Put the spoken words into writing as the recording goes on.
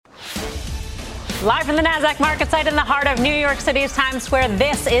Live from the NASDAQ market site in the heart of New York City's Times Square,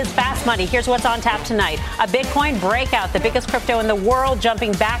 this is Fast Money. Here's what's on tap tonight. A Bitcoin breakout, the biggest crypto in the world,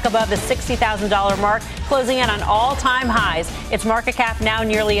 jumping back above the $60,000 mark, closing in on all-time highs. Its market cap now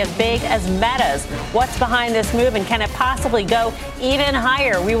nearly as big as Meta's. What's behind this move, and can it possibly go even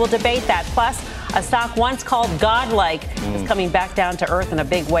higher? We will debate that. Plus, a stock once called godlike is coming back down to earth in a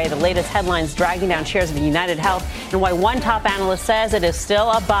big way. The latest headlines dragging down shares of UnitedHealth, and why one top analyst says it is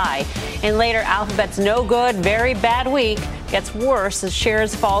still a buy. And later, Alphabet's no good, very bad week gets worse as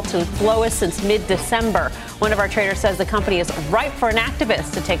shares fall to its lowest since mid-December. One of our traders says the company is ripe for an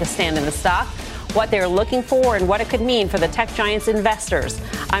activist to take a stand in the stock, what they're looking for, and what it could mean for the tech giant's investors.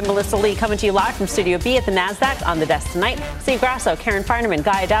 I'm Melissa Lee, coming to you live from Studio B at the NASDAQ. On the desk tonight, Steve Grasso, Karen Feinerman,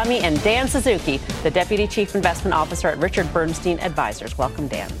 Guy Adami, and Dan Suzuki, the Deputy Chief Investment Officer at Richard Bernstein Advisors. Welcome,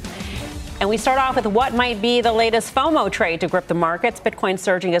 Dan. And we start off with what might be the latest FOMO trade to grip the markets. Bitcoin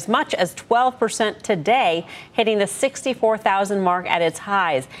surging as much as 12% today, hitting the 64,000 mark at its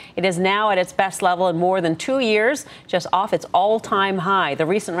highs. It is now at its best level in more than 2 years, just off its all-time high. The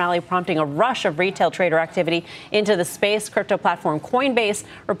recent rally prompting a rush of retail trader activity into the space. Crypto platform Coinbase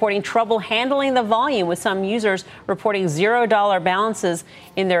reporting trouble handling the volume, with some users reporting $0 balances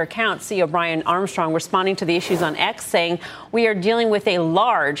in their accounts. CEO Brian Armstrong responding to the issues on X, saying, "We are dealing with a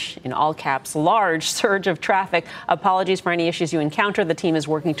large, in all caps, large surge of traffic. Apologies for any issues you encounter. The team is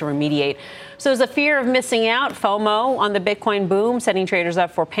working to remediate." So is the fear of missing out, FOMO, on the Bitcoin boom, setting traders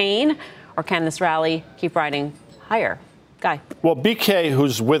up for pain? Or can this rally keep riding higher? Guy. Well, BK,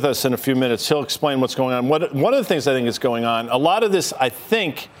 who's with us in a few minutes, he'll explain what's going on. One of the things I think is going on, a lot of this, I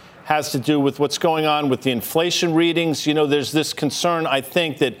think, has to do with what's going on with the inflation readings. You know, there's this concern, I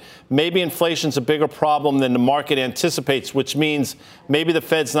think, that maybe inflation's a bigger problem than the market anticipates, which means maybe the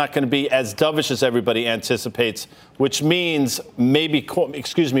Fed's not going to be as dovish as everybody anticipates, which means maybe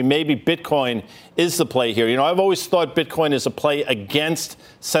Bitcoin is the play here. You know, I've always thought Bitcoin is a play against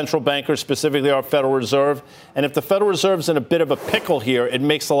central bankers, specifically our Federal Reserve. And if the Federal Reserve's in a bit of a pickle here, it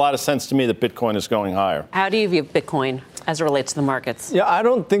makes a lot of sense to me that Bitcoin is going higher. How do you view Bitcoin as it relates to the markets? Yeah, I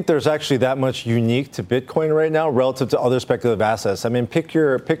don't think there's actually that much unique to Bitcoin right now relative to other speculative assets. I mean, pick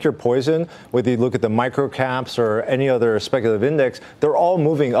your poison. Whether you look at the micro caps or any other speculative index, they're all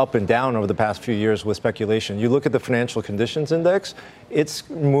moving up and down over the past few years with speculation. You look at the financial conditions index, it's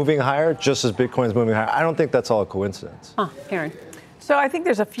moving higher just as Bitcoin's moving higher. I don't think that's all a coincidence. Karen. So I think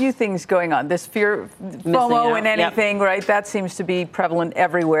there's a few things going on. This fear, FOMO in anything, right? That seems to be prevalent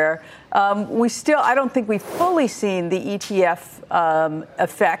everywhere. I don't think we've fully seen the ETF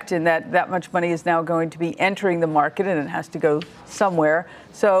effect in that much money is now going to be entering the market and it has to go somewhere.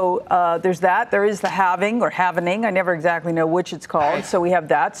 So there's that. There is the halving or halvening. I never exactly know which it's called. So we have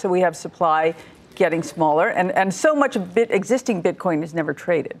that. So we have supply getting smaller. And so much of existing Bitcoin is never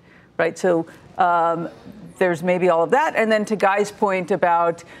traded, right? So there's maybe all of that. And then to Guy's point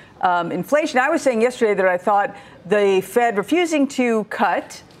about inflation, I was saying yesterday that I thought the Fed refusing to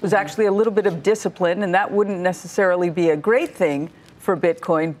cut was actually a little bit of discipline, and that wouldn't necessarily be a great thing for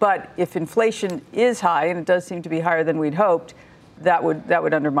Bitcoin. But if inflation is high, and it does seem to be higher than we'd hoped, that would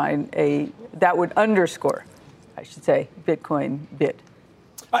underscore, I should say, Bitcoin bid.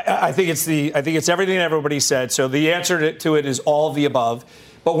 I think it's everything that everybody said. So the answer to it is all of the above.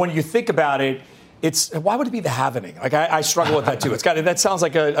 But when you think about it, why would it be the halvening? Like I struggle with that too. That sounds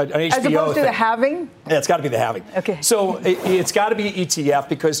like an HBO as opposed to thing. the halving. Yeah, it's got to be the halving. Okay. So it's got to be ETF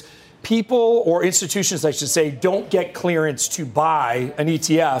because people or institutions, I should say, don't get clearance to buy an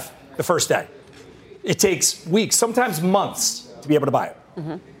ETF the first day. It takes weeks, sometimes months, to be able to buy it.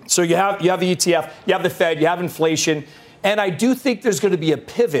 Mm-hmm. So you have the ETF, you have the Fed, you have inflation, and I do think there's going to be a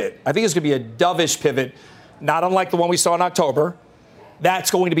pivot. I think it's going to be a dovish pivot, not unlike the one we saw in October.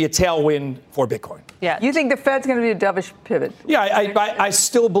 That's going to be a tailwind for Bitcoin. Yeah. You think the Fed's going to be a dovish pivot? Yeah, I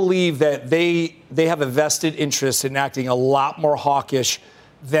still believe that they have a vested interest in acting a lot more hawkish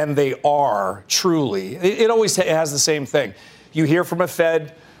than they are, truly. It always has the same thing. You hear from a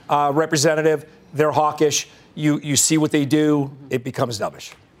Fed representative, they're hawkish. You see what they do, it becomes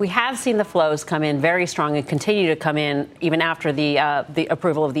dovish. We have seen the flows come in very strong and continue to come in even after the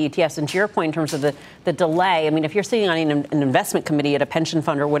approval of the ETFs. And to your point in terms of the delay, I mean, if you're sitting on an investment committee at a pension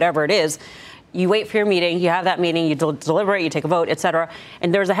fund or whatever it is, you wait for your meeting, you have that meeting, you deliberate, you take a vote, et cetera.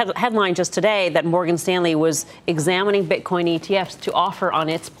 And there's a headline just today that Morgan Stanley was examining Bitcoin ETFs to offer on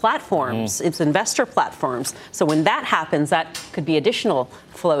its platforms, its investor platforms. So when that happens, that could be additional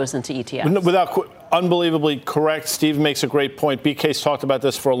flows into ETFs. unbelievably correct. Steve makes a great point. BK's talked about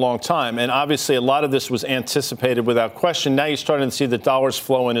this for a long time. And obviously, a lot of this was anticipated without question. Now you're starting to see the dollars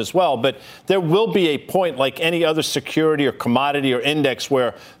flow in as well. But there will be a point, like any other security or commodity or index,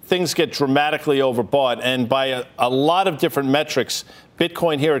 where things get dramatically overbought. And by a lot of different metrics,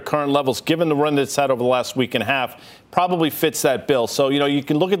 Bitcoin here at current levels, given the run that it's had over the last week and a half, probably fits that bill. So, you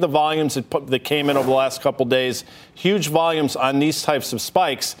can look at the volumes that came in over the last couple of days. Huge volumes on these types of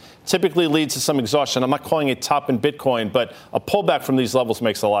spikes typically leads to some exhaustion. I'm not calling it top in Bitcoin, but a pullback from these levels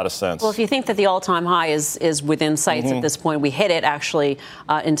makes a lot of sense. Well, if you think that the all-time high is within sights at this point, we hit it actually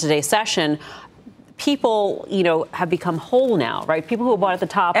in today's session. People, have become whole now, right? People who bought at the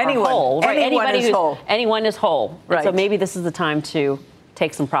top are whole. Right? Anyone is whole. Anyone is whole. Right. So maybe this is the time to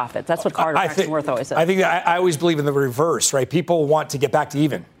take some profits. That's what Carter Worth always says. I always believe in the reverse, right? People want to get back to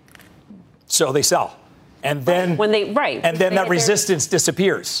even, so they sell, and then that resistance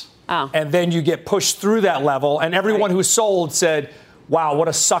disappears, and then you get pushed through that level, and everyone who sold said, "Wow, what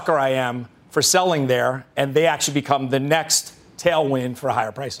a sucker I am for selling there," and they actually become the next tailwind for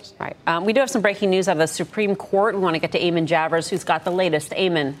higher prices. Right. We do have some breaking news out of the Supreme Court. We want to get to Eamon Javers, who's got the latest.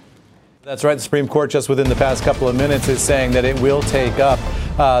 Eamon. That's right. The Supreme Court just within the past couple of minutes is saying that it will take up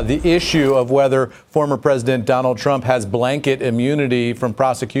the issue of whether former President Donald Trump has blanket immunity from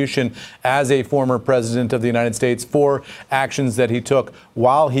prosecution as a former president of the United States for actions that he took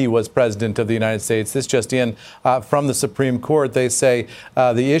while he was president of the United States. This just in from the Supreme Court. They say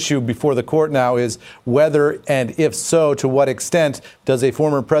the issue before the court now is whether, and if so, to what extent does a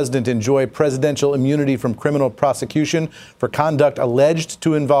former president enjoy presidential immunity from criminal prosecution for conduct alleged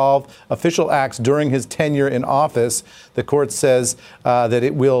to involve official acts during his tenure in office. The court says that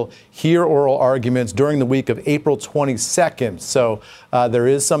it will hear oral arguments during the week of April 22nd. So there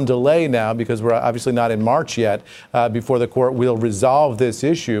is some delay now because we're obviously not in March yet before the court will resolve this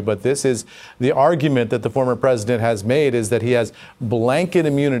issue. But this is the argument that the former president has made, is that he has blanket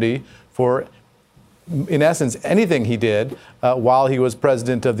immunity for, in essence, anything he did while he was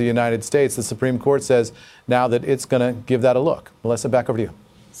president of the United States. The Supreme Court says now that it's going to give that a look. Melissa, back over to you.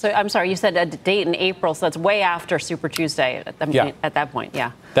 So I'm sorry, you said a date in April, so that's way after Super Tuesday at that point.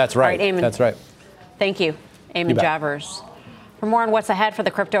 Yeah. That's right. All right, Eamon. That's right. Thank you, Eamon Javers. For more on what's ahead for the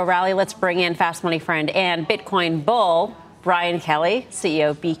crypto rally, let's bring in Fast Money friend and Bitcoin bull, Brian Kelly,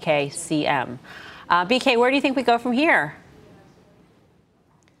 CEO of BKCM. BK, where do you think we go from here?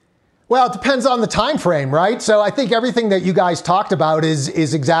 Well, it depends on the time frame, right? So I think everything that you guys talked about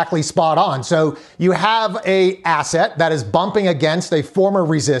is exactly spot on. So you have a asset that is bumping against a former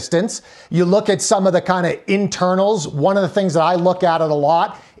resistance. You look at some of the kind of internals. One of the things that I look at it a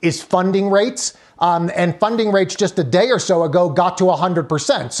lot is funding rates. And funding rates just a day or so ago got to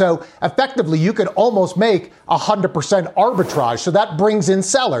 100%. So effectively, you could almost make 100% arbitrage. So that brings in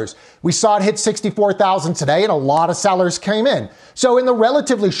sellers. We saw it hit 64,000 today, and a lot of sellers came in. So in the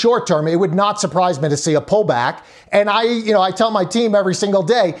relatively short term, it would not surprise me to see a pullback. And I tell my team every single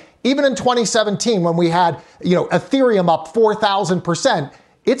day, even in 2017, when we had, Ethereum up 4,000%,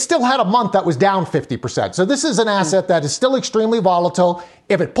 it still had a month that was down 50%. So this is an asset that is still extremely volatile.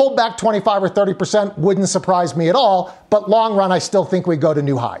 If it pulled back 25 or 30%, wouldn't surprise me at all. But long run, I still think we go to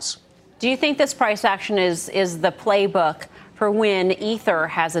new highs. Do you think this price action is the playbook for when Ether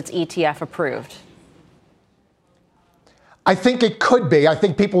has its ETF approved? I think it could be. I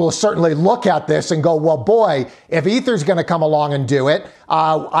think people will certainly look at this and go, well, boy, if Ether's going to come along and do it,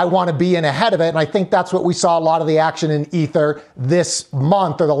 I want to be in ahead of it. And I think that's what we saw a lot of the action in Ether this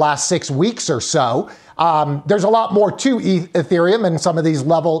month or the last 6 weeks or so. There's a lot more to Ethereum and some of these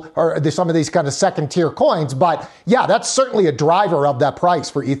some of these kind of second tier coins. But yeah, that's certainly a driver of that price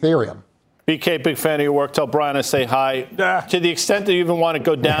for Ethereum. BK, big fan of your work. Tell Brian I say hi. To the extent that you even want to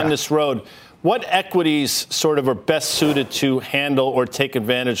go down this road, what equities sort of are best suited to handle or take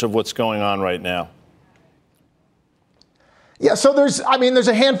advantage of what's going on right now? Yeah, so there's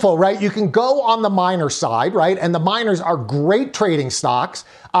a handful, right? You can go on the miner side, right? And the miners are great trading stocks.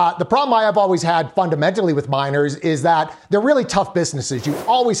 The problem I have always had fundamentally with miners is that they're really tough businesses. You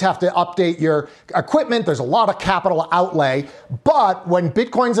always have to update your equipment. There's a lot of capital outlay. But when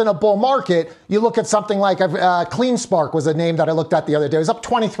Bitcoin's in a bull market, you look at something like CleanSpark was a name that I looked at the other day. It was up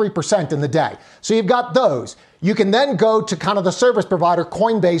 23% in the day. So you've got those. You can then go to kind of the service provider.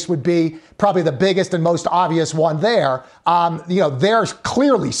 Coinbase would be probably the biggest and most obvious one there. They're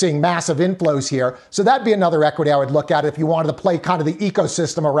clearly seeing massive inflows here. So that'd be another equity I would look at if you wanted to play kind of the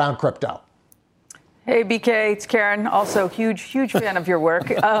ecosystem around crypto. Hey, BK, it's Karen. Also, huge fan of your work.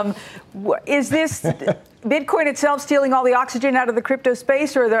 Is this Bitcoin itself stealing all the oxygen out of the crypto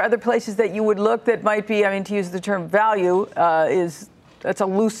space, or are there other places that you would look that might be, to use the term value, is That's a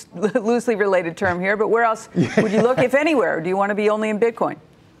loosely related term here, but where else would you look, if anywhere? Do you want to be only in Bitcoin?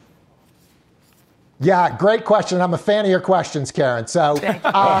 Yeah, great question. I'm a fan of your questions, Karen. So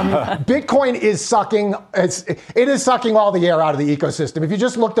Bitcoin is sucking all the air out of the ecosystem. If you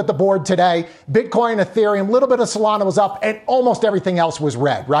just looked at the board today, Bitcoin, Ethereum, a little bit of Solana was up, and almost everything else was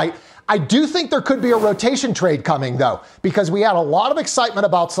red, right? I do think there could be a rotation trade coming, though, because we had a lot of excitement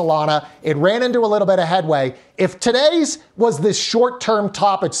about Solana. It ran into a little bit of headway. If today's was this short-term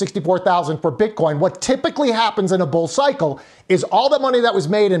top at 64,000 for Bitcoin, what typically happens in a bull cycle is all the money that was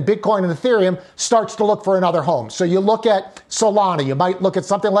made in Bitcoin and Ethereum starts to look for another home. So you look at Solana, you might look at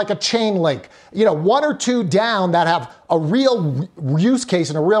something like a Chainlink, one or two down that have a real use case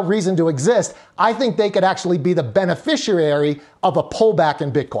and a real reason to exist. I think they could actually be the beneficiary of a pullback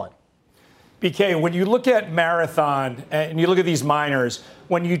in Bitcoin. BK, when you look at Marathon and you look at these miners,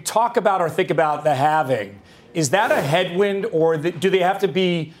 when you talk about or think about the halving, is that a headwind, or do they have to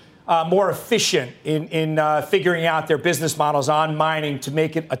be more efficient in figuring out their business models on mining to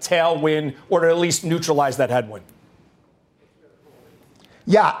make it a tailwind or to at least neutralize that headwind?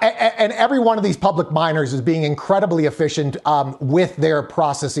 Yeah, and every one of these public miners is being incredibly efficient with their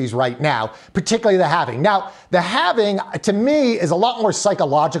processes right now, particularly the halving. Now, the halving, to me, is a lot more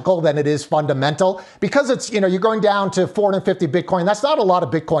psychological than it is fundamental, because it's, you're going down to 450 Bitcoin. That's not a lot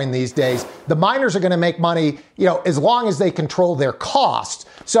of Bitcoin these days. The miners are going to make money, as long as they control their costs.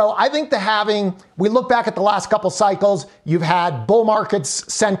 So I think the halving, we look back at the last couple cycles, you've had bull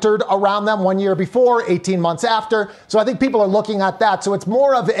markets centered around them 1 year before, 18 months after. So I think people are looking at that. So it's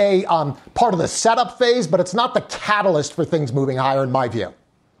more of a part of the setup phase, but it's not the catalyst for things moving higher, in my view.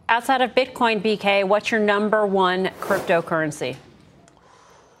 Outside of Bitcoin, BK, what's your number one cryptocurrency?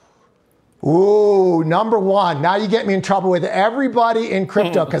 Ooh, number one. Now you get me in trouble with everybody in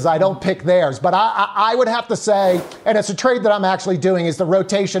crypto because I don't pick theirs. But I would have to say, and it's a trade that I'm actually doing, is the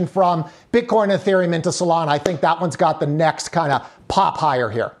rotation from Bitcoin and Ethereum into Solana. I think that one's got the next kind of pop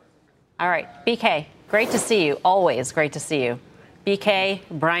higher here. All right. BK, great to see you. Always great to see you. BK,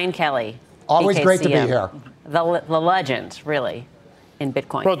 Brian Kelly. Always BKCM. great to be here. The legend, really, in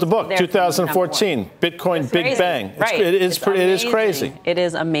Bitcoin. Wrote the book, 2014, Bitcoin Big crazy. Bang. Right. It is crazy. It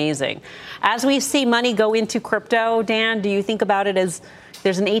is amazing. As we see money go into crypto, Dan, do you think about it as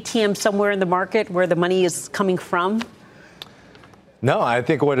there's an ATM somewhere in the market where the money is coming from? No, I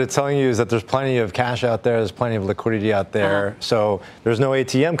think what it's telling you is that there's plenty of cash out there. There's plenty of liquidity out there. So there's no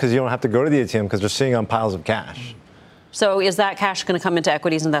ATM because you don't have to go to the ATM because they're sitting on piles of cash. So is that cash going to come into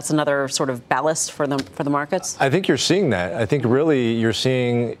equities, and that's another sort of ballast for the markets? I think you're seeing that. I think really you're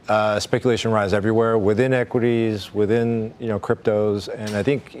seeing speculation rise everywhere within equities, within cryptos, and I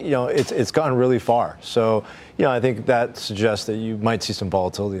think it's gone really far. So I think that suggests that you might see some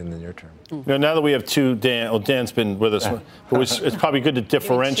volatility in the near term. Now that we have two Dan, Dan's been with us, but it's probably good to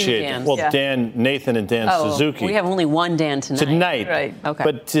differentiate. Well, Dan, Nathan, and Dan Suzuki. We have only one Dan tonight. Right. Okay.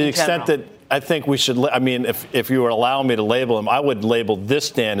 But to the extent that I think we should, if you were allowing me to label him, I would label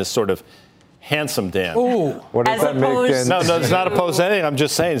this Dan as sort of handsome Dan. Ooh. What does that make Dan? No, it's not opposed to anything. I'm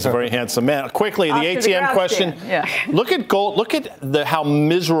just saying he's a very handsome man. Quickly, the ATM question. Yeah. Look at gold. Look at how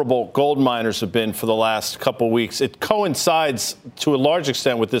miserable gold miners have been for the last couple of weeks. It coincides to a large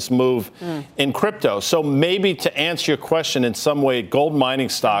extent with this move in crypto. So maybe to answer your question in some way, gold mining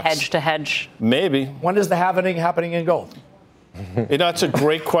stocks. Hedge to hedge. Maybe. When is the halving happening in gold? That's a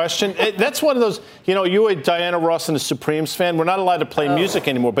great question. That's one of those, you a Diana Ross and the Supremes fan. We're not allowed to play music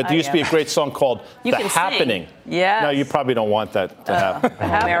anymore, but there used to be a great song called The Happening. Yeah. No, you probably don't want that to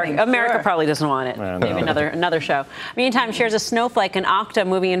happen. America probably doesn't want it. Maybe another show. Meantime, shares of Snowflake and Okta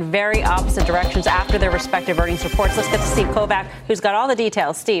moving in very opposite directions after their respective earnings reports. Let's get to Steve Kovac, who's got all the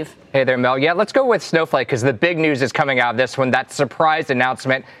details. Steve. Hey there, Mel. Yeah, let's go with Snowflake because the big news is coming out of this one. That surprise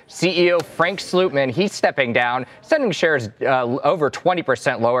announcement. CEO Frank Slootman, he's stepping down, sending shares over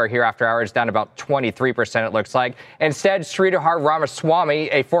 20% lower here after hours, down about 23%, it looks like. Instead, Sridhar Ramaswamy,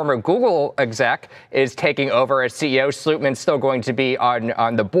 a former Google exec, is taking over as CEO. Slootman's still going to be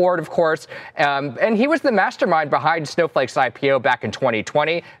on the board, of course. And he was the mastermind behind Snowflake's IPO back in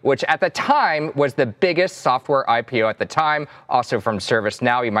 2020, which at the time was the biggest software IPO at the time, also from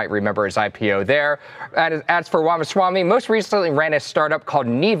ServiceNow. You might remember his IPO there. As for Ramaswamy, most recently ran a startup called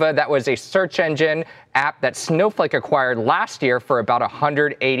Neeva that was a search engine app that Snowflake acquired last year for about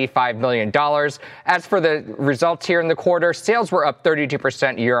 $185 million. As for the results here in the quarter, sales were up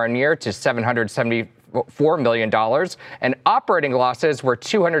 32% year on year to $770 $4 million, and operating losses were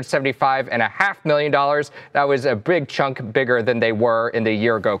 $275.5 million. That was a big chunk bigger than they were in the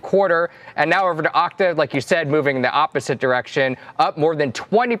year-ago quarter. And now over to Okta, like you said, moving in the opposite direction, up more than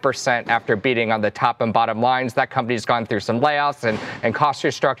 20% after beating on the top and bottom lines. That company's gone through some layoffs and cost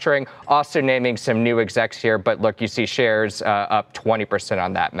restructuring, also naming some new execs here. But look, you see shares up 20%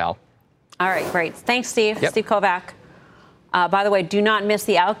 on that, Mel. All right, great. Thanks, Steve. Yep. Steve Kovac. By the way, do not miss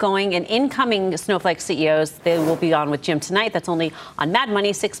the outgoing and incoming Snowflake CEOs. They will be on with Jim tonight. That's only on Mad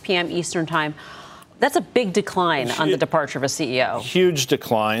Money, 6 p.m. Eastern time. That's a big decline on the departure of a CEO. Huge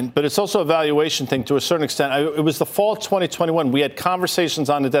decline, but it's also a valuation thing to a certain extent. It was the fall of 2021. We had conversations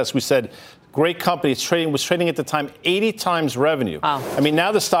on the desk. We said, great company. Was trading at the time 80 times revenue. Oh. I mean,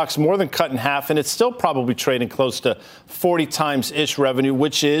 now the stock's more than cut in half, and it's still probably trading close to 40 times-ish revenue,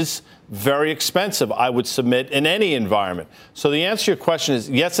 which is very expensive, I would submit, in any environment. So the answer to your question is,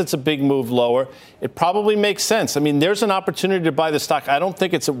 yes, it's a big move lower. It probably makes sense. I mean, there's an opportunity to buy the stock. I don't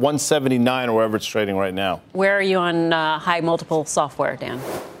think it's at 179 or wherever it's trading right now. Where are you on high multiple software, Dan?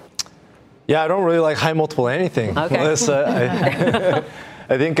 Yeah, I don't really like high multiple anything. Okay. Melissa,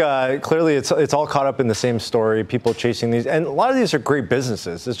 I think clearly it's all caught up in the same story, people chasing these. And a lot of these are great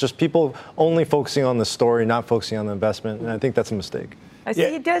businesses. It's just people only focusing on the story, not focusing on the investment. And I think that's a mistake. I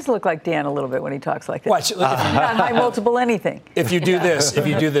see. He does look like Dan a little bit when he talks like that. Watch. Not high multiple anything. If you do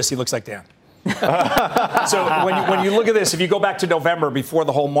this, he looks like Dan. So when you look at this, if you go back to November before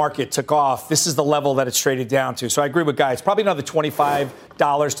the whole market took off, this is the level that it's traded down to. So I agree with Guy. It's probably another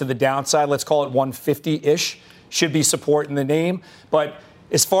 $25 to the downside. Let's call it 150-ish. Should be support in the name. But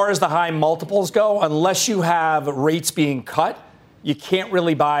as far as the high multiples go, unless you have rates being cut, you can't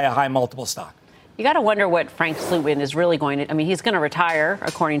really buy a high multiple stock. You got to wonder what Frank Slootman is really going to. I mean, he's going to retire,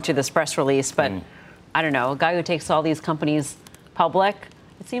 according to this press release. But I don't know, a guy who takes all these companies public.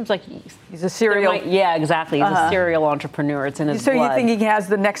 It seems like he's a serial. Yeah, exactly. He's a serial entrepreneur. It's in his blood. So you think he has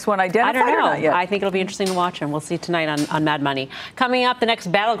the next one identified? I don't know. Or not yet? I think it'll be interesting to watch him. We'll see tonight on Mad Money. Coming up, the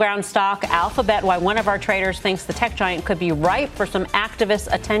next battleground stock, Alphabet, why one of our traders thinks the tech giant could be ripe for some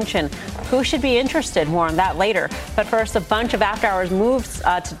activist attention. Who should be interested? More on that later. But first, a bunch of after-hours moves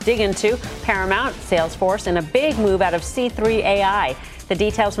to dig into. Paramount, Salesforce, and a big move out of C3 AI. The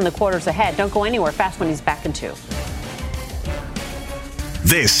details from the quarters ahead. Don't go anywhere. Fast Money's back in 2.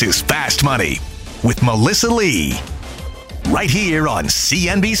 This is Fast Money with Melissa Lee, right here on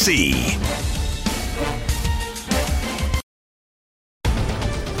CNBC.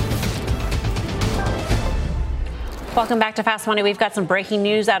 Welcome back to Fast Money. We've got some breaking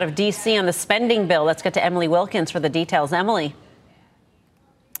news out of D.C. on the spending bill. Let's get to Emily Wilkins for the details. Emily.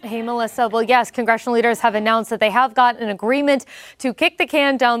 Hey, Melissa. Well, yes, congressional leaders have announced that they have got an agreement to kick the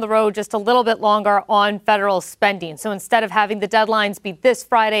can down the road just a little bit longer on federal spending. So instead of having the deadlines be this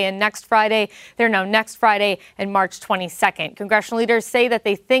Friday and next Friday, they're now next Friday and March 22nd. Congressional leaders say that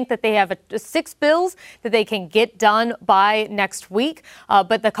they think that they have 6 bills that they can get done by next week.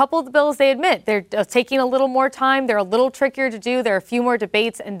 But the couple of the bills, they admit, they're taking a little more time. They're a little trickier to do. There are a few more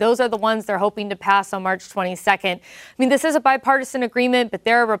debates, and those are the ones they're hoping to pass on March 22nd. I mean, this is a bipartisan agreement, but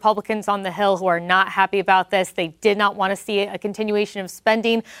there are Republicans on the Hill who are not happy about this. They did not want to see a continuation of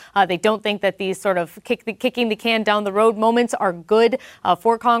spending. They don't think that these sort of kicking the can down the road moments are good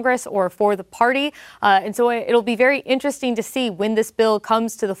for Congress or for the party. And so it'll be very interesting to see when this bill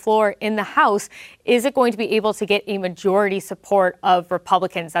comes to the floor in the House. Is it going to be able to get a majority support of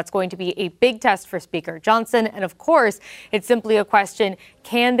Republicans? That's going to be a big test for Speaker Johnson. And of course, it's simply a question,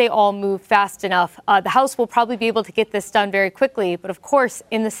 can they all move fast enough? The House will probably be able to get this done very quickly. But of course,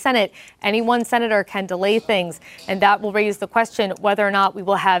 in the Senate, any one senator can delay things. And that will raise the question whether or not we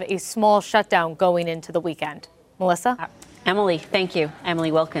will have a small shutdown going into the weekend. Melissa? Emily, thank you.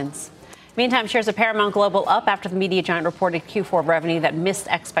 Emily Wilkins. Meantime, shares of Paramount Global up after the media giant reported Q4 revenue that missed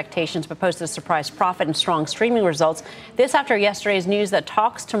expectations but posted a surprise profit and strong streaming results. This after yesterday's news that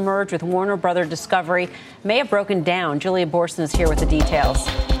talks to merge with Warner Brother Discovery may have broken down. Julia Borson is here with the details.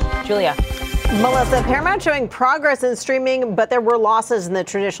 Julia. Melissa, Paramount showing progress in streaming, but there were losses in the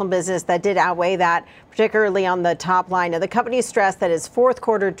traditional business that did outweigh that, particularly on the top line. Now, the company stressed that its fourth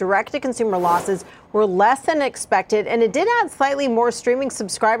quarter direct-to-consumer losses were less than expected, and it did add slightly more streaming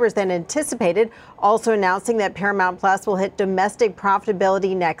subscribers than anticipated, also announcing that Paramount Plus will hit domestic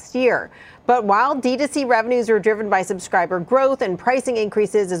profitability next year. But while D2C revenues were driven by subscriber growth and pricing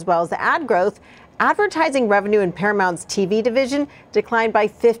increases as well as ad growth, advertising revenue in Paramount's TV division declined by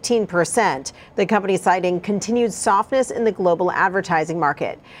 15%. The company citing continued softness in the global advertising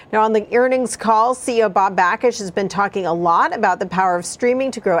market. Now, on the earnings call, CEO Bob Bakish has been talking a lot about the power of streaming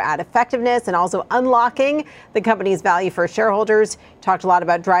to grow ad effectiveness and also unlocking the company's value for shareholders. Talked a lot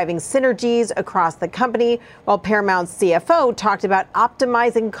about driving synergies across the company, while Paramount's CFO talked about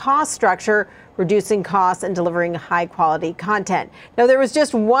optimizing cost structure, reducing costs, and delivering high-quality content. Now, there was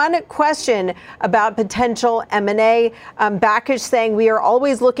just one question about potential M&A. Bakish saying, we are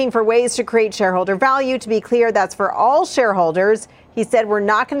always looking for ways to create shareholder value. To be clear, that's for all shareholders. He said, we're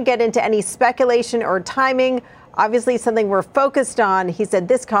not going to get into any speculation or timing. Obviously, something we're focused on. He said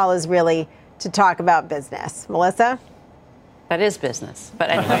this call is really to talk about business. Melissa? That is business. But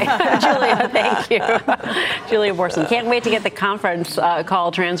anyway, Julia, thank you. Julia Borson. Can't wait to get the conference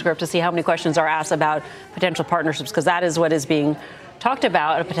call transcript to see how many questions are asked about potential partnerships, because that is what is being talked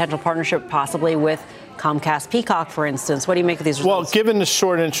about, a potential partnership possibly with Comcast Peacock, for instance. What do you make of these results? Well, given the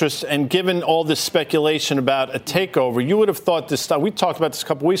short interest and given all this speculation about a takeover, you would have thought this stock, we talked about this a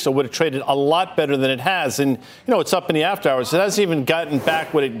couple weeks ago, would have traded a lot better than it has. And, it's up in the after hours. It hasn't even gotten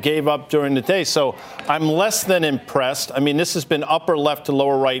back what it gave up during the day. So I'm less than impressed. I mean, this has been upper left to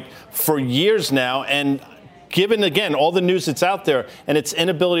lower right for years now. And given, again, all the news that's out there and its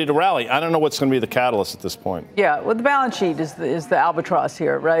inability to rally, I don't know what's going to be the catalyst at this point. Yeah, well, the balance sheet is the albatross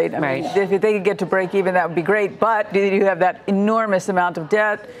here, right? I mean, if they could get to break even, that would be great. But you have that enormous amount of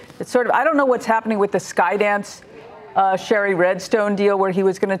debt. It's sort of, I don't know what's happening with the Skydance Sherry Redstone deal, where he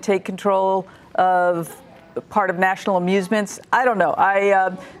was going to take control of part of National Amusements. I don't know.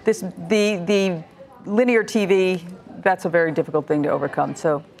 The linear TV, that's a very difficult thing to overcome.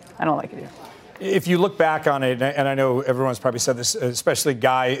 So I don't like it either. If you look back on it, and I know everyone's probably said this, especially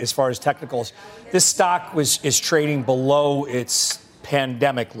Guy, as far as technicals, this stock is trading below its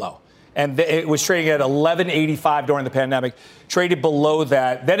pandemic low. And it was trading at $11.85 during the pandemic, traded below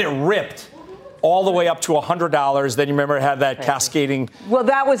that. Then it ripped all the way up to $100. Then you remember it had that cascading. Well,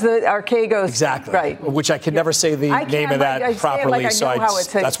 that was the Archegos. Exactly. Right. Which I can never say the name of that properly. That's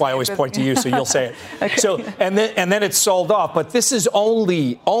why I always point to you, so you'll say it. Okay. So, and then it's sold off. But this is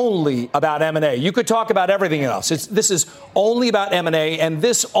only about M&A. You could talk about everything else. This is only about M&A, and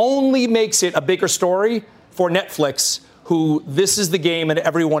this only makes it a bigger story for Netflix, who this is the game and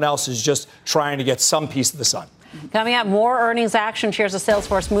everyone else is just trying to get some piece of the sun. Coming up, more earnings action. Shares of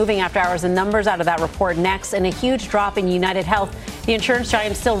Salesforce moving after hours. The numbers out of that report next. And a huge drop in UnitedHealth. The insurance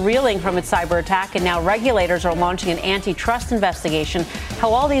giant still reeling from its cyber attack. And now regulators are launching an antitrust investigation. How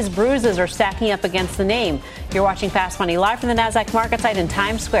all these bruises are stacking up against the name. You're watching Fast Money live from the NASDAQ market site in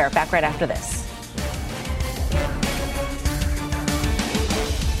Times Square. Back right after this.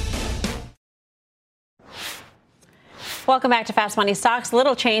 Welcome back to Fast Money. Stocks,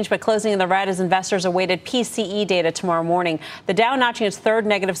 little change, but closing in the red as investors awaited PCE data tomorrow morning. The Dow notching its third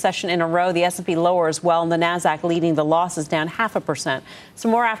negative session in a row. The S&P lower as well, and the Nasdaq leading the losses down 0.5%.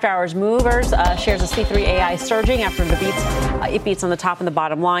 Some more after-hours movers. Shares of C3 AI surging after it beats on the top and the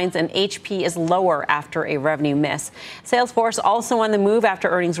bottom lines, and HP is lower after a revenue miss. Salesforce also on the move after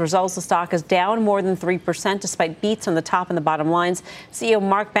earnings results. The stock is down more than 3% despite beats on the top and the bottom lines. CEO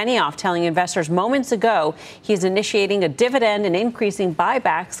Mark Benioff telling investors moments ago he's initiating a dividend and increasing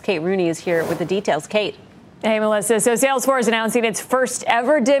buybacks. Kate Rooney is here with the details. Kate. Hey, Melissa. So Salesforce announcing its first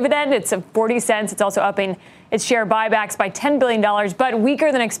ever dividend. It's of 40 cents. It's also upping its share buybacks by $10 billion, but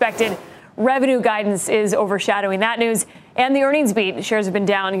weaker than expected. Revenue guidance is overshadowing that news. And the earnings beat. Shares have been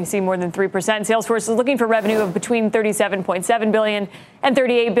down. You can see more than 3%. Salesforce is looking for revenue of between $37.7 billion and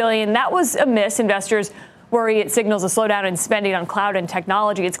 $38 billion. That was a miss. Investors worry it signals a slowdown in spending on cloud and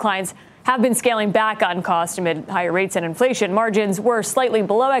technology. Its clients have been scaling back on cost amid higher rates and inflation. Margins were slightly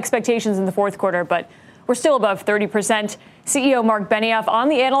below expectations in the fourth quarter, but we're still above 30%. CEO Mark Benioff on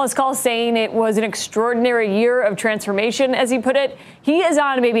the analyst call saying it was an extraordinary year of transformation, as he put it. He is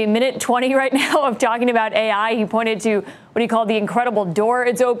on maybe minute 20 right now of talking about AI. He pointed to what he called the incredible door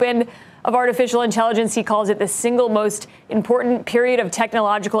it's opened of artificial intelligence. He calls it the single most important period of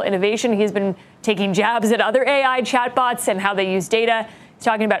technological innovation. He's been taking jabs at other AI chatbots and how they use data. He's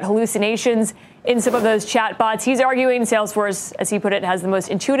talking about hallucinations in some of those chatbots. He's arguing Salesforce, as he put it, has the most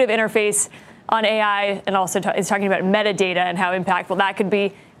intuitive interface on AI, and also is talking about metadata and how impactful that could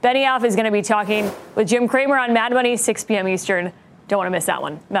be. Benioff is going to be talking with Jim Cramer on Mad Money, 6 p.m. Eastern. Don't want to miss that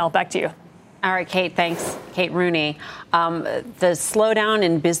one. Mel, back to you. All right, Kate, thanks. Kate Rooney. The slowdown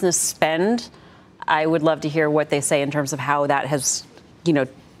in business spend, I would love to hear what they say in terms of how that has,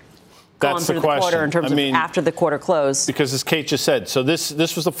 gone That's through the quarter in terms of after the quarter close? Because as Kate just said, so this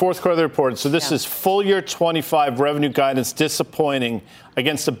was the fourth quarter of the report. So this is full year 25 revenue guidance disappointing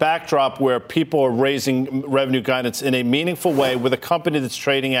against a backdrop where people are raising revenue guidance in a meaningful way with a company that's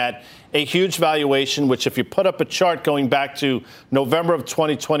trading at a huge valuation, which if you put up a chart going back to November of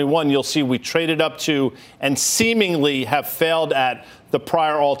 2021, you'll see we traded up to and seemingly have failed at the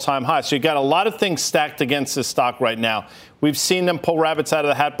prior all-time high. So you got a lot of things stacked against this stock right now. We've seen them pull rabbits out of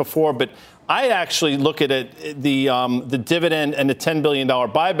the hat before, but I actually look at it, the dividend and the $10 billion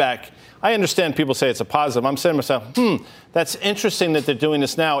buyback. I understand people say it's a positive. I'm saying to myself, that's interesting that they're doing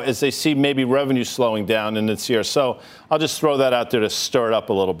this now as they see maybe revenue slowing down in this year. So I'll just throw that out there to stir it up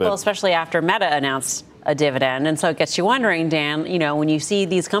a little bit. Well, especially after Meta announced a dividend. And so it gets you wondering, Dan, when you see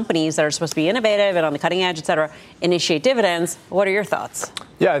these companies that are supposed to be innovative and on the cutting edge, et cetera, initiate dividends, what are your thoughts?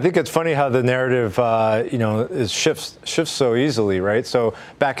 Yeah, I think it's funny how the narrative, shifts so easily, right? So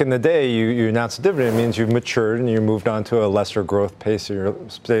back in the day, you announced a dividend, it means you've matured and you moved on to a lesser growth pace of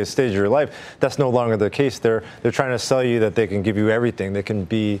your stage of your life. That's no longer the case. They're trying to sell you that they can give you everything. They can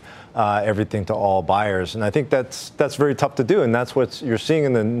be everything to all buyers. And I think that's very tough to do. And that's what you're seeing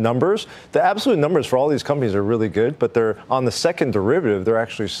in the numbers. The absolute numbers for all these companies are really good, but they're on the second derivative, they're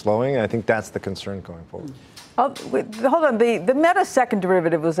actually slowing. And I think that's the concern going forward. Hold on. The Meta second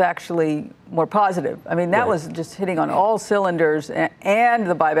derivative was actually more positive. I mean, that was just hitting on all cylinders, and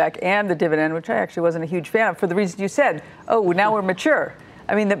the buyback and the dividend, which I actually wasn't a huge fan of for the reasons you said. Oh, now we're mature.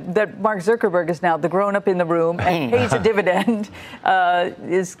 I mean, that Mark Zuckerberg is now the grown-up in the room and pays a dividend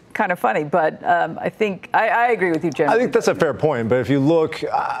is kind of funny. But I think I agree with you, Jim. I think that's a fair point. But if you look,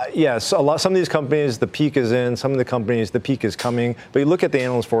 yes, some of these companies, the peak is in. Some of the companies, the peak is coming. But you look at the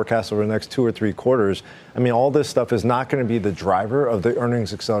analyst forecast over the next 2 or 3 quarters. I mean, all this stuff is not going to be the driver of the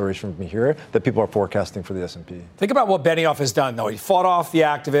earnings acceleration from here that people are forecasting for the S&P. Think about what Benioff has done, though. He fought off the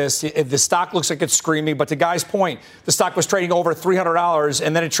activists. The stock looks like it's screaming. But to Guy's point, the stock was trading over $300,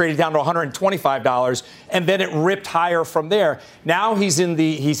 and then it traded down to $125, and then it ripped higher from there. Now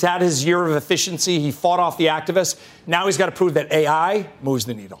he's had his year of efficiency. He fought off the activists. Now he's got to prove that AI moves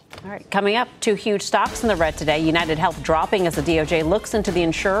the needle. All right, coming up, 2 huge stocks in the red today. UnitedHealth dropping as the DOJ looks into the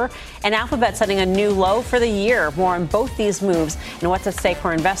insurer, and Alphabet setting a new low for the year. More on both these moves and what's at stake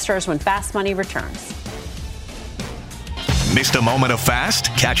for investors when Fast Money returns. Missed a moment of Fast?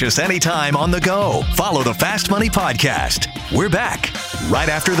 Catch us anytime on the go. Follow the Fast Money Podcast. We're back right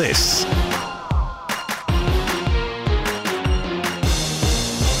after this.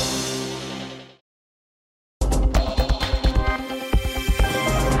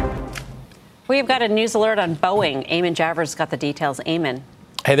 We've got a news alert on Boeing. Eamon Javers got the details. Eamon.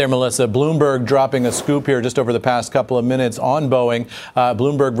 Hey there, Melissa. Bloomberg dropping a scoop here just over the past couple of minutes on Boeing.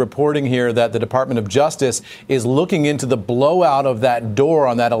 Bloomberg reporting here that the Department of Justice is looking into the blowout of that door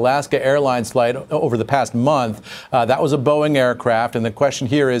on that Alaska Airlines flight over the past month. That was a Boeing aircraft. And the question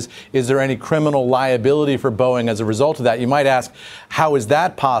here is there any criminal liability for Boeing as a result of that? You might ask, how is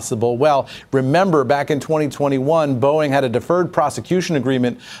that possible? Well, remember back in 2021, Boeing had a deferred prosecution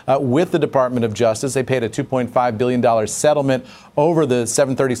agreement with the Department of Justice. They paid a $2.5 billion settlement over the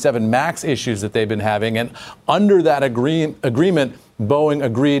 737 MAX issues that they've been having. And under that agreement, Boeing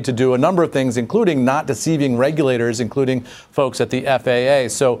agreed to do a number of things, including not deceiving regulators, including folks at the FAA.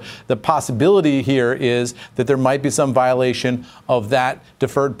 So the possibility here is that there might be some violation of that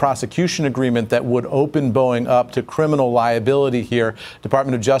deferred prosecution agreement that would open Boeing up to criminal liability here.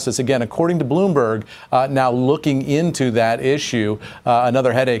 Department of Justice, again, according to Bloomberg, now looking into that issue.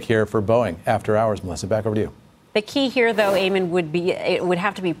 Another headache here for Boeing. After hours, Melissa, back over to you. The key here, though, Eamon, would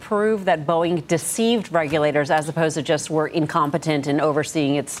have to be proved that Boeing deceived regulators as opposed to just were incompetent in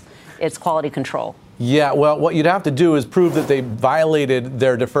overseeing its quality control. Yeah, well, what you'd have to do is prove that they violated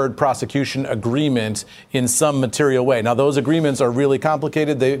their deferred prosecution agreement in some material way. Now, those agreements are really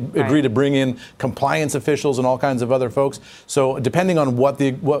complicated. They agree to bring in compliance officials and all kinds of other folks. So depending on what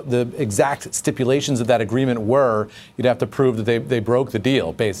the exact stipulations of that agreement were, you'd have to prove that they broke the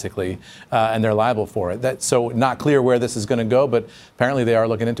deal, basically, and they're liable for it. So not clear where this is going to go, but apparently they are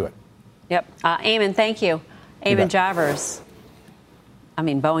looking into it. Yep. Eamon, thank you. Eamon Javers. I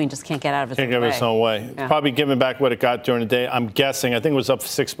mean, Boeing just can't get out of its own way. Can't get its own way. Yeah. Probably giving back what it got during the day. I'm guessing. I think it was up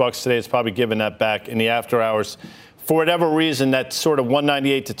 $6 today. It's probably giving that back in the after hours. For whatever reason, that sort of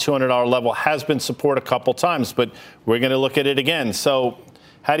 $198 to $200 level has been supported a couple times, but we're going to look at it again. So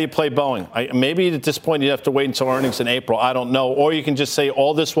how do you play Boeing? Maybe at this point you have to wait until earnings in April. I don't know. Or you can just say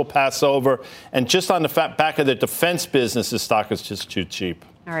all this will pass over. And just on the back of the defense business, the stock is just too cheap.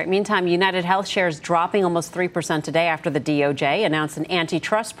 All right. Meantime, UnitedHealth shares dropping almost 3% today after the DOJ announced an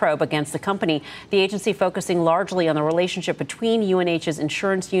antitrust probe against the company. The agency focusing largely on the relationship between UNH's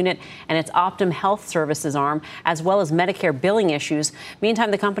insurance unit and its Optum Health services arm, as well as Medicare billing issues. Meantime,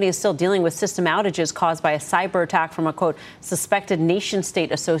 the company is still dealing with system outages caused by a cyber attack from a, quote, suspected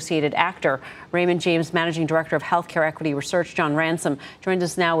nation-state associated actor. Raymond James, Managing Director of Healthcare Equity Research, John Ransom, joins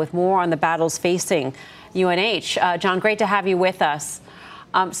us now with more on the battles facing UNH. John, great to have you with us.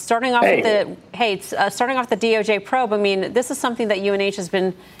 Starting off with the DOJ probe, I mean, this is something that UNH has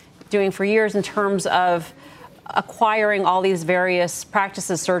been doing for years in terms of acquiring all these various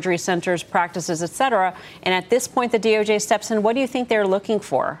practices, surgery centers, practices, et cetera. And at this point, the DOJ steps in. What do you think they're looking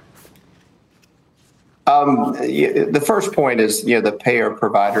for? The first point is, the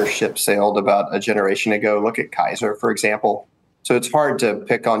payer-provider ship sailed about a generation ago. Look at Kaiser, for example. So it's hard to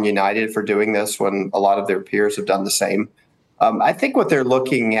pick on United for doing this when a lot of their peers have done the same. I think what they're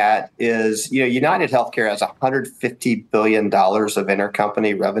looking at is, United Healthcare has $150 billion of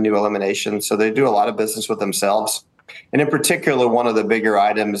intercompany revenue elimination. So they do a lot of business with themselves. And in particular, one of the bigger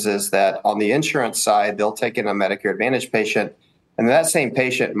items is that on the insurance side, they'll take in a Medicare Advantage patient, and that same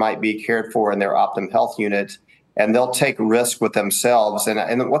patient might be cared for in their Optum Health unit, and they'll take risk with themselves.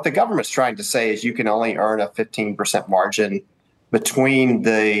 And what the government's trying to say is you can only earn a 15% margin between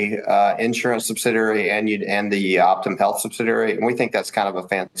the insurance subsidiary and the Optum Health subsidiary. And we think that's kind of a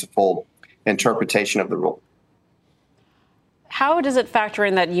fanciful interpretation of the rule. How does it factor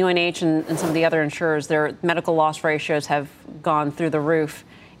in that UNH and some of the other insurers, their medical loss ratios have gone through the roof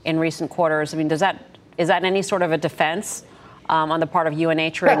in recent quarters? I mean, is that any sort of a defense on the part of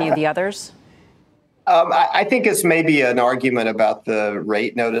UNH or any of the others? I think it's maybe an argument about the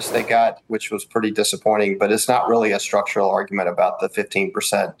rate notice they got, which was pretty disappointing, but it's not really a structural argument about the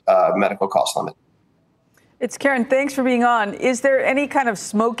 15% medical cost limit. It's Karen. Thanks for being on. Is there any kind of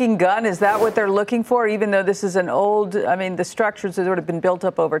smoking gun? Is that what they're looking for? Even though this is the structures have sort of been built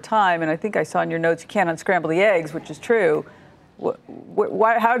up over time. And I think I saw in your notes you can't unscramble the eggs, which is true.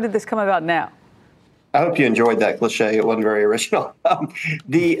 How did this come about now? I hope you enjoyed that cliche. It wasn't very original.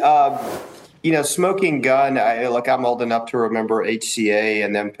 Smoking gun, I'm old enough to remember HCA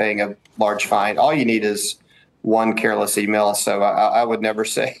and them paying a large fine. All you need is one careless email. So I would never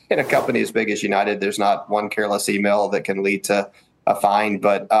say in a company as big as United, there's not one careless email that can lead to a fine.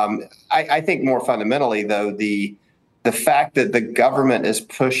 But I think more fundamentally, though, the fact that the government is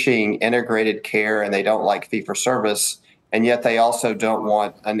pushing integrated care and they don't like fee-for-service, and yet they also don't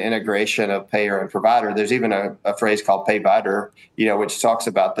want an integration of payer and provider. There's even a phrase called payvider, which talks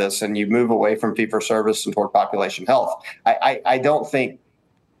about this, and you move away from fee-for-service and toward population health. I don't think,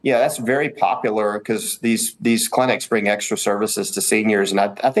 that's very popular because these clinics bring extra services to seniors, and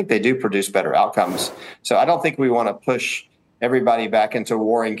I think they do produce better outcomes. So I don't think we want to push everybody back into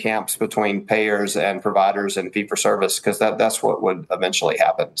warring camps between payers and providers and fee-for-service, because that's what would eventually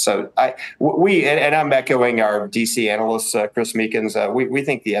happen. So I'm echoing our DC analyst, Chris Meekins. We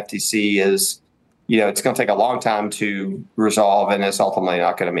think the FTC is, it's going to take a long time to resolve, and it's ultimately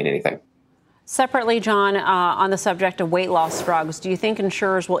not going to mean anything. Separately, John, on the subject of weight loss drugs, do you think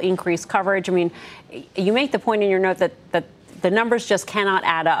insurers will increase coverage? I mean, you make the point in your note that the numbers just cannot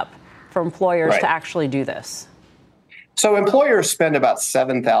add up for employers to actually do this. So employers spend about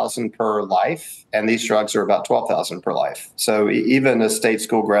 $7,000 per life, and these drugs are about $12,000 per life. So even a state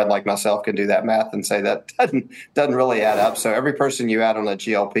school grad like myself can do that math and say that doesn't really add up. So every person you add on a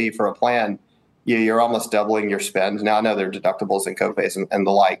GLP for a plan, you're almost doubling your spend. Now I know there are deductibles and copays and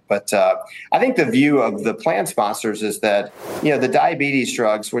the like, but I think the view of the plan sponsors is that the diabetes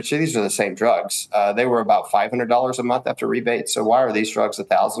drugs, which these are the same drugs, they were about $500 a month after rebate. So why are these drugs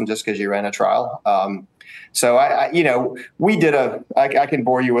 $1,000 just because you ran a trial? So we did I can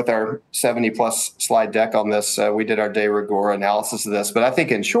bore you with our 70+ slide deck on this. We did our de rigueur analysis of this, but I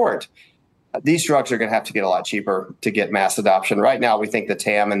think in short, these drugs are going to have to get a lot cheaper to get mass adoption. Right now, we think the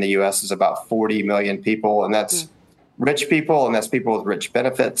TAM in the U.S. is about 40 million people, and that's rich people, and that's people with rich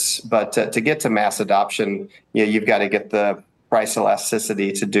benefits. But to get to mass adoption, you've got to get the price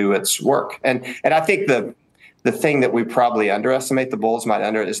elasticity to do its work. And I think the thing that we probably underestimate, the bulls might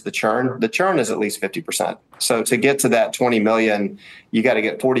is the churn. The churn is at least 50%. So to get to that 20 million, you got to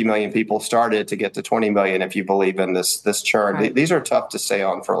get 40 million people started to get to 20 million if you believe in this churn. Right. These are tough to stay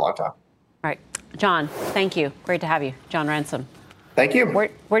on for a long time. All right. John, thank you. Great to have you. John Ransom. Thank you. Where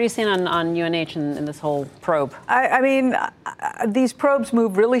do you stand on UNH in this whole probe? I mean, these probes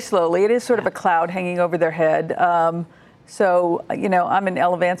move really slowly. It is sort of a cloud hanging over their head. So, I'm in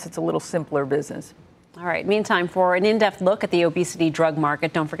Elevance. It's a little simpler business. All right. Meantime, for an in-depth look at the obesity drug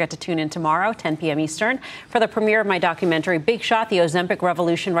market, don't forget to tune in tomorrow, 10 p.m. Eastern, for the premiere of my documentary, Big Shot, The Ozempic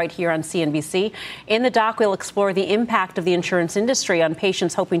Revolution, right here on CNBC. In the doc, we'll explore the impact of the insurance industry on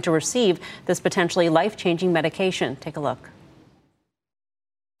patients hoping to receive this potentially life-changing medication. Take a look.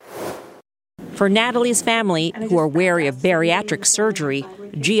 For Natalie's family, who are wary of bariatric surgery,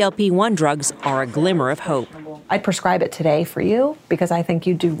 GLP-1 drugs are a glimmer of hope. I'd prescribe it today for you because I think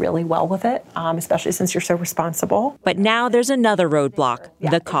you do really well with it, especially since you're so responsible. But now there's another roadblock,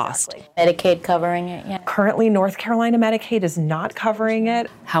 the cost. Medicaid covering it yet? Currently, North Carolina Medicaid is not covering it.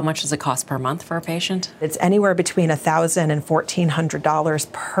 How much does it cost per month for a patient? It's anywhere between $1,000 and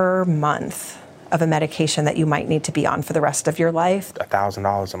 $1,400 per month of a medication that you might need to be on for the rest of your life.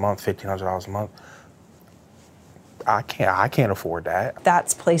 $1,000 a month, $1,500 a month. I can't afford that.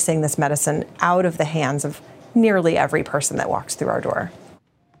 That's placing this medicine out of the hands of nearly every person that walks through our door.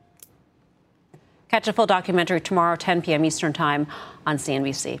 Catch a full documentary tomorrow, 10 p.m. Eastern Time on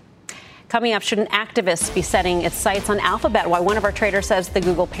CNBC. Coming up, should an activist be setting its sights on Alphabet? Why one of our traders says the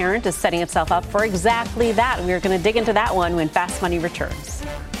Google parent is setting itself up for exactly that. We're going to dig into that one when Fast Money returns.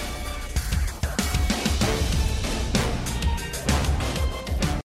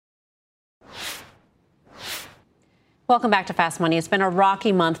 Welcome back to Fast Money. It's been a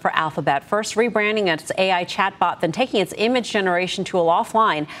rocky month for Alphabet. First rebranding its AI chatbot, then taking its image generation tool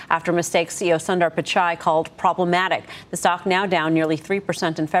offline after mistakes CEO Sundar Pichai called problematic. The stock now down nearly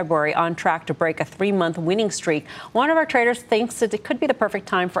 3% in February, on track to break a 3-month winning streak. One of our traders thinks that it could be the perfect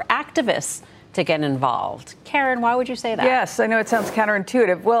time for activists to get involved. Karen, why would you say that? Yes, I know it sounds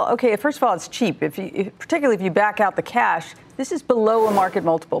counterintuitive. Well, okay, first of all, it's cheap. Particularly if you back out the cash, this is below a market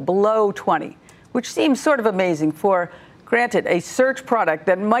multiple, below 20. Which seems sort of amazing for, granted, a search product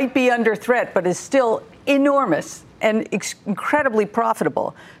that might be under threat, but is still enormous and incredibly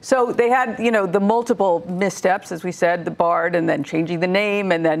profitable. So they had, the multiple missteps, as we said, the Bard, and then changing the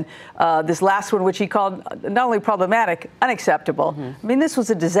name, and then this last one, which he called not only problematic, unacceptable. Mm-hmm. I mean, this was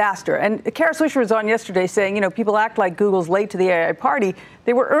a disaster. And Kara Swisher was on yesterday saying, people act like Google's late to the AI party.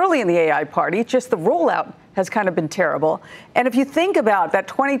 They were early in the AI party. It's just the rollout has kind of been terrible. And if you think about that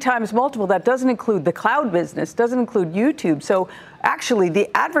 20 times multiple, that doesn't include the cloud business, doesn't include YouTube. So actually, the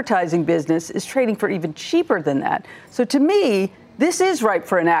advertising business is trading for even cheaper than that. So to me, this is ripe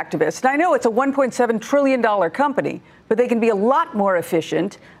for an activist. And I know it's a $1.7 trillion company, but they can be a lot more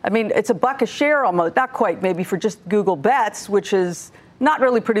efficient. I mean, it's $1 a share almost, not quite, maybe for just Google Bets, which is not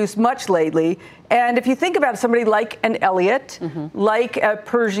really produced much lately. And if you think about somebody like an Elliott, like a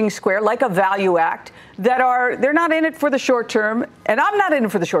Pershing Square, like a Value Act, they're not in it for the short term, and I'm not in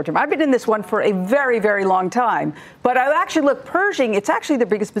it for the short term. I've been in this one for a very, very long time. But I actually look, Pershing, it's actually the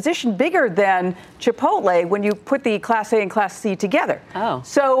biggest position, bigger than Chipotle when you put the Class A and Class C together. Oh.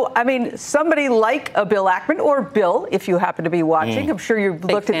 So, I mean, somebody like a Bill Ackman, or Bill, if you happen to be watching, I'm sure you've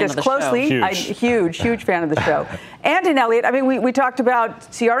looked at this closely. Huge fan of the show. And in Elliott, I mean, we talked about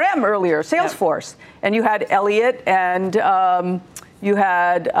CRM earlier, Salesforce, and you had Elliott, and you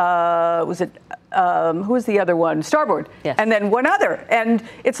had, who was the other one? Starboard. Yes. And then one other. And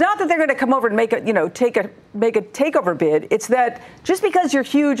it's not that they're going to come over and make a takeover bid. It's that just because you're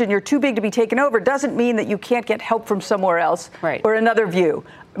huge and you're too big to be taken over doesn't mean that you can't get help from somewhere else or another view.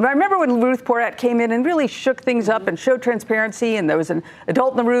 I remember when Ruth Porat came in and really shook things up and showed transparency, and there was an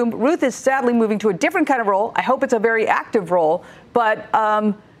adult in the room. Ruth is sadly moving to a different kind of role. I hope it's a very active role, but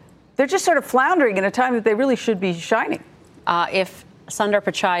they're just sort of floundering in a time that they really should be shining. If Sundar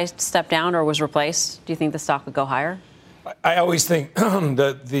Pichai stepped down or was replaced, do you think the stock would go higher? I always think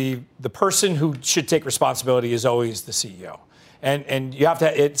the person who should take responsibility is always the CEO. And you have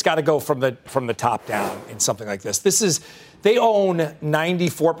to, it's got to go from the top down in something like this. They own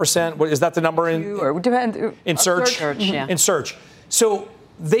 94%. What is that the number in search? In search. So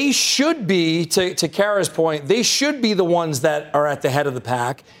they should be, to Kara's point, they should be the ones that are at the head of the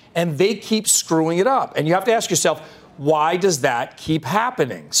pack, and they keep screwing it up. And you have to ask yourself, why does that keep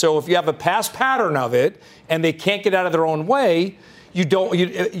happening? So if you have a past pattern of it and they can't get out of their own way, you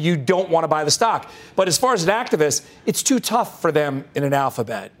don't want to buy the stock. But as far as an activist, it's too tough for them in an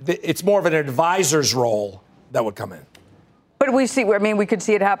Alphabet. It's more of an advisor's role that would come in. But we could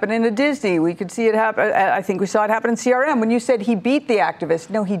see it happen in a Disney. We could see it happen. I think we saw it happen in CRM. When you said he beat the activists,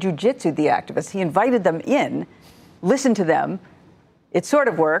 no, he jujitsu'd the activists. He invited them in, listened to them. It sort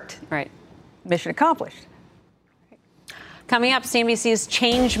of worked. Right. Mission accomplished. Coming up, CNBC's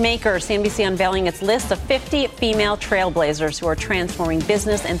Change Makers. CNBC unveiling its list of 50 female trailblazers who are transforming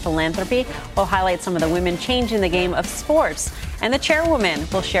business and philanthropy. We'll highlight some of the women changing the game of sports. And the chairwoman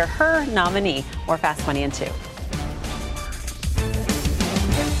will share her nominee. More Fast Money in 2.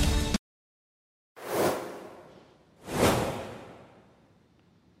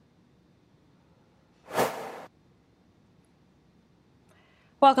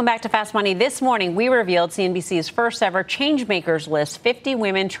 Welcome back to Fast Money. This morning, we revealed CNBC's first ever Changemakers list, 50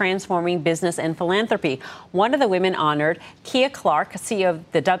 women transforming business and philanthropy. One of the women honored, Kia Clark, CEO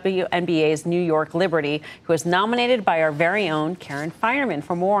of the WNBA's New York Liberty, who was nominated by our very own Karen Finerman.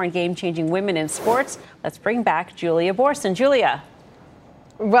 For more on game-changing women in sports, let's bring back Julia Boorstin. Julia.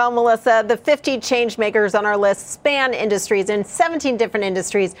 Well, Melissa, the 50 change makers on our list span industries in 17 different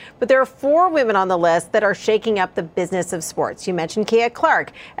industries, but there are 4 women on the list that are shaking up the business of sports. You mentioned Kia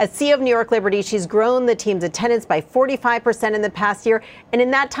Clark. As CEO of New York Liberty, she's grown the team's attendance by 45% in the past year, and in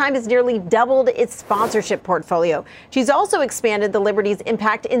that time has nearly doubled its sponsorship portfolio. She's also expanded the Liberty's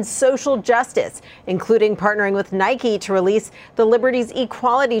impact in social justice, including partnering with Nike to release the Liberty's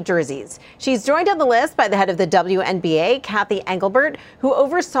equality jerseys. She's joined on the list by the head of the WNBA, Kathy Engelbert,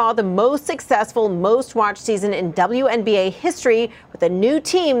 who oversaw the most successful, most watched season in WNBA history with a new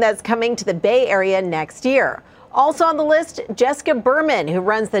team that's coming to the Bay Area next year. Also on the list, Jessica Berman, who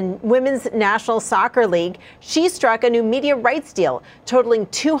runs the Women's National Soccer League. She struck a new media rights deal totaling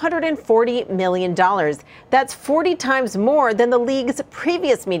 $240 million. That's 40 times more than the league's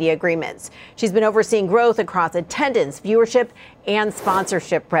previous media agreements. She's been overseeing growth across attendance, viewership, and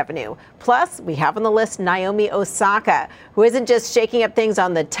sponsorship revenue. Plus, we have on the list Naomi Osaka, who isn't just shaking up things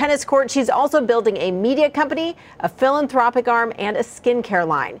on the tennis court. She's also building a media company, a philanthropic arm, and a skincare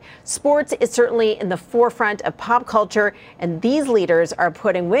line. Sports is certainly in the forefront of pop culture, and these leaders are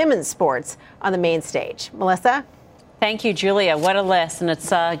putting women's sports on the main stage. Melissa? Thank you, Julia. What a list. And it's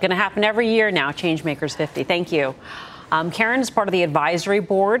going to happen every year now, Changemakers 50. Thank you. Karen is part of the advisory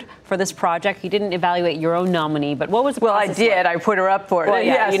board for this project. You didn't evaluate your own nominee, but what was the process? Well, I did. Like? I put her up for it. Well,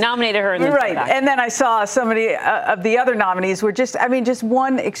 yeah, yes. You nominated her. And then right. And then I saw somebody of the other nominees were just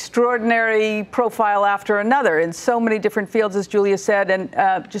one extraordinary profile after another in so many different fields, as Julia said,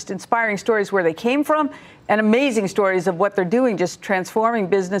 and just inspiring stories where they came from and amazing stories of what they're doing, just transforming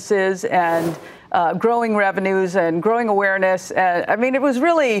businesses and growing revenues and growing awareness. It was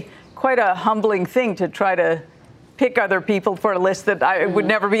really quite a humbling thing to try to pick other people for a list that I would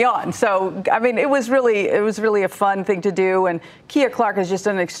never be on. So, it was really a fun thing to do. And Kia Clark has just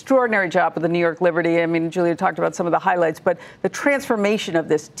done an extraordinary job with the New York Liberty. Julia talked about some of the highlights, but the transformation of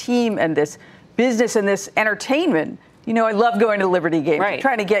this team and this business and this entertainment. I love going to Liberty games. Right.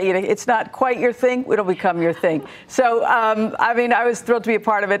 Trying to get you to, it's not quite your thing, it'll become your thing. So, I was thrilled to be a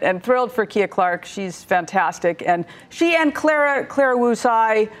part of it and thrilled for Kia Clark. She's fantastic. And she and Clara Wu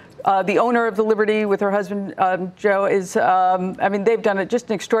Tsai, the owner of the Liberty with her husband, Joe, they've done just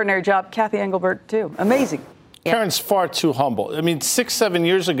an extraordinary job. Kathy Engelbert, too. Amazing. Karen's far too humble. 6-7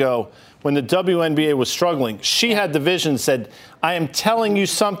 years ago, when the WNBA was struggling, she had the vision, said, I am telling you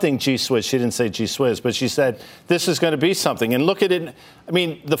something, G-Swizz. She didn't say G-Swizz, but she said, this is going to be something. And look at it.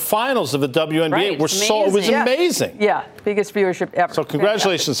 The finals of the WNBA were it was amazing. Yeah, biggest viewership ever. So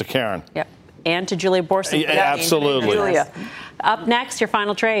congratulations to Karen. Yep. And to Julia Boorstin. Yeah, absolutely. Julia. Up next, your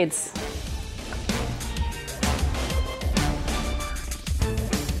final trades.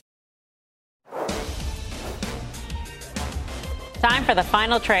 Time for the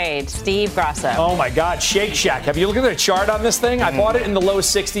final trade. Steve Grasso. Oh, my God. Shake Shack. Have you looked at the chart on this thing? I bought it in the low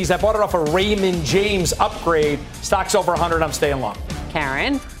 60s. I bought it off a Raymond James upgrade. Stock's over 100. I'm staying long.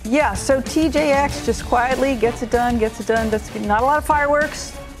 Karen. Yeah, so TJX just quietly gets it done. That's not a lot of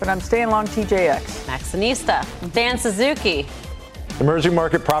fireworks, but I'm staying long TJX. Maxinista. Dan Suzuki. Emerging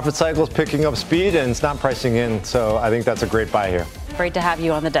market profit cycles picking up speed, and it's not pricing in, so I think that's a great buy here. Great to have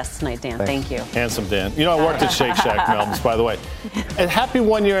you on the desk tonight, Dan. Thank you. Handsome Dan. I worked at Shake Shack, Melvins, by the way. And happy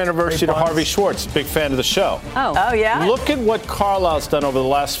 1-year anniversary to Harvey Schwartz, big fan of the show. Oh, yeah? Look at what Carlisle's done over the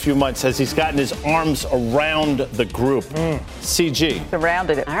last few months as he's gotten his arms around the group. CG.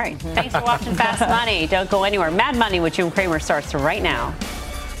 Surrounded it. All right. Thanks for watching Fast Money. Don't go anywhere. Mad Money with Jim Cramer starts right now.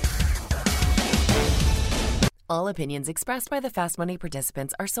 All opinions expressed by the Fast Money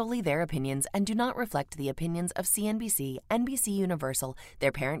participants are solely their opinions and do not reflect the opinions of CNBC, NBC Universal,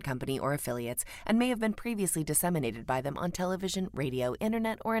 their parent company, or affiliates, and may have been previously disseminated by them on television, radio,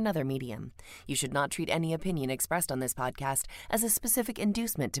 internet, or another medium. You should not treat any opinion expressed on this podcast as a specific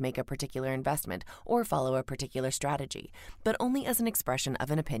inducement to make a particular investment or follow a particular strategy, but only as an expression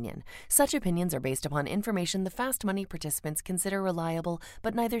of an opinion. Such opinions are based upon information the Fast Money participants consider reliable,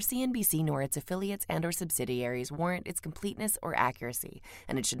 but neither CNBC nor its affiliates and or subsidiaries warrant its completeness or accuracy,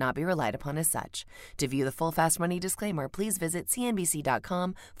 and it should not be relied upon as such. To view the full Fast Money disclaimer, please visit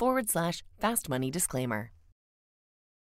cnbc.com/Fast Money Disclaimer.